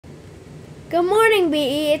Good morning,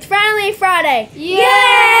 BE. It's finally Friday.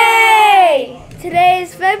 Yay! Today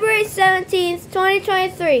is February 17th,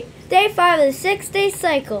 2023, day 5 of the 6-day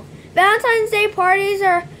cycle. Valentine's Day parties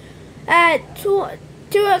are at 2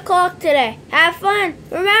 o'clock today. Have fun.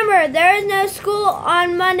 Remember, there is no school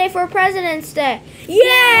on Monday for President's Day.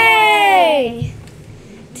 Yay!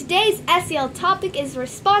 Today's SEL topic is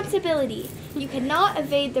responsibility. You cannot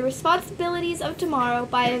evade the responsibilities of tomorrow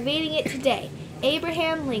by evading it today.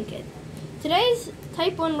 Abraham Lincoln. Today's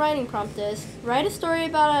Type 1 writing prompt is, write a story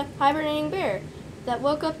about a hibernating bear that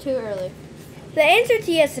woke up too early. The answer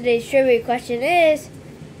to yesterday's trivia question is,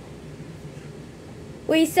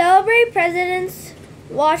 we celebrate Presidents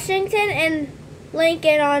Washington and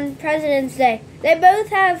Lincoln on President's Day. They both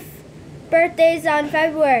have birthdays on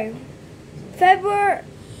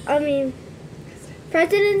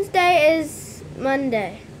President's Day is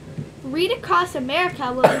Monday. Read Across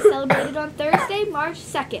America will be celebrated on Thursday, March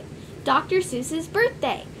 2nd, Dr. Seuss's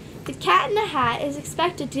birthday. The Cat in the Hat is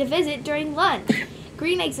expected to visit during lunch.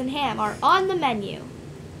 Green eggs and ham are on the menu.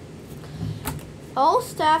 All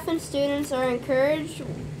staff and students are encouraged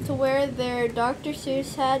to wear their Dr.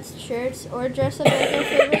 Seuss hats, shirts, or dress up as their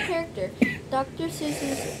favorite character. Dr.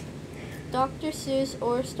 Seuss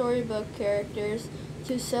or storybook characters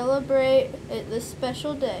to celebrate this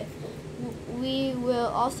special day. We will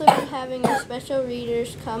also be having our special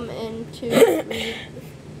readers come in to read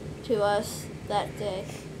to us that day.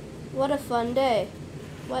 What a fun day.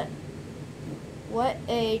 What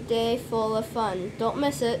a day full of fun. Don't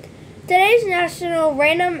miss it. Today's National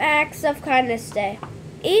Random Acts of Kindness Day.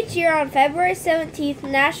 Each year on February 17th,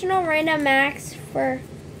 National Random Acts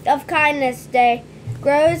of Kindness Day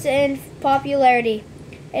grows in popularity.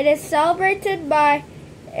 It is celebrated by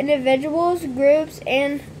individuals, groups,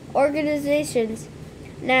 and organizations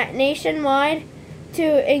nationwide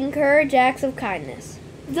to encourage acts of kindness.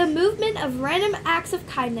 The movement of random acts of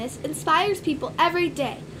kindness inspires people every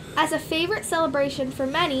day. As a favorite celebration for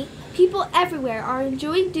many, people everywhere are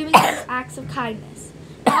enjoying doing these acts of kindness.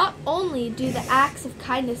 Not only do the acts of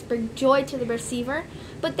kindness bring joy to the receiver,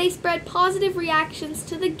 but they spread positive reactions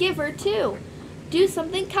to the giver too. Do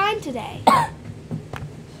something kind today.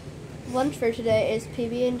 Lunch for today is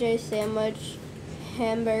PB&J sandwich,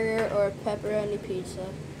 hamburger, or pepperoni pizza.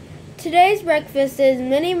 Today's breakfast is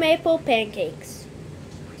mini maple pancakes.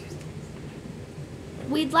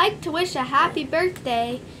 We'd like to wish a happy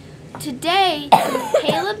birthday today to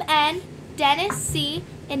Caleb N., Dennis C.,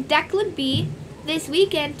 and Declan B., this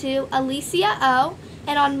weekend to Alicia O.,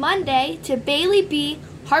 and on Monday to Bailey B.,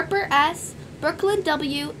 Harper S., Brooklyn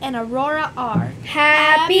W., and Aurora R.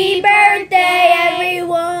 Happy birthday,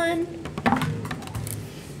 everyone!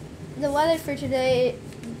 The weather for today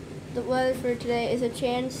is a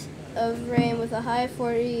chance of rain with a high of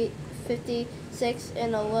 56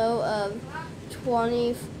 and a low of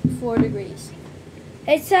 24 degrees.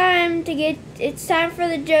 It's time for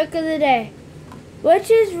the joke of the day, which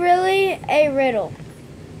is really a riddle.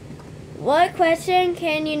 What question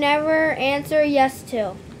can you never answer yes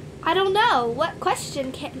to? I don't know. What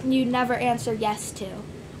question can you never answer yes to?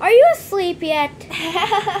 Are you asleep yet?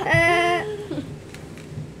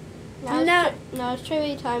 Now it's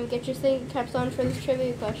trivia time. Get your thinking caps on for this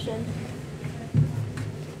trivia question.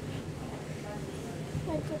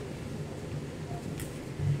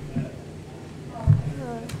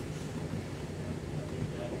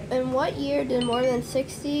 In what year did more than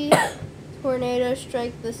 60 tornadoes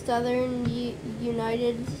strike the southern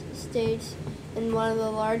United States in one of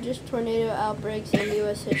the largest tornado outbreaks in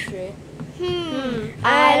U.S. history?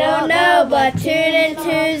 I don't know, but tune in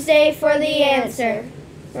Tuesday for the answer.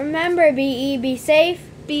 Remember, BE, be safe,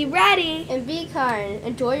 be ready, and be kind.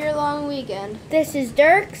 Enjoy your long weekend. This is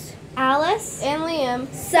Dirks, Alice, and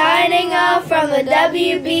Liam signing off from the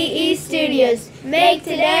WBE studios. Make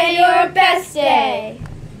today your best day.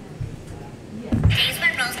 Days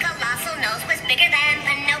when Rose Colossal Nose was bigger than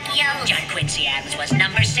Pinocchio. John Quincy Adams was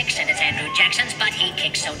number 6 and it's Andrew Jackson's butt he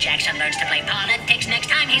kicks, so Jackson learns to play politics. Next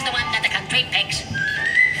time he's the one that the country picks.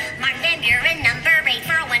 Martin Van Buren, number 8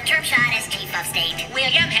 for a one-term shot as chief of state.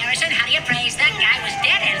 William Harrison, how do you praise? That guy was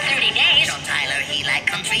dead in 30 days. John Tyler, he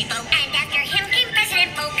liked country folk. And after him came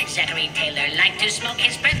President Polk. Zachary Taylor liked to smoke.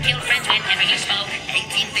 His breath killed friends whenever he spoke.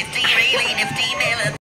 1850, really nifty Miller.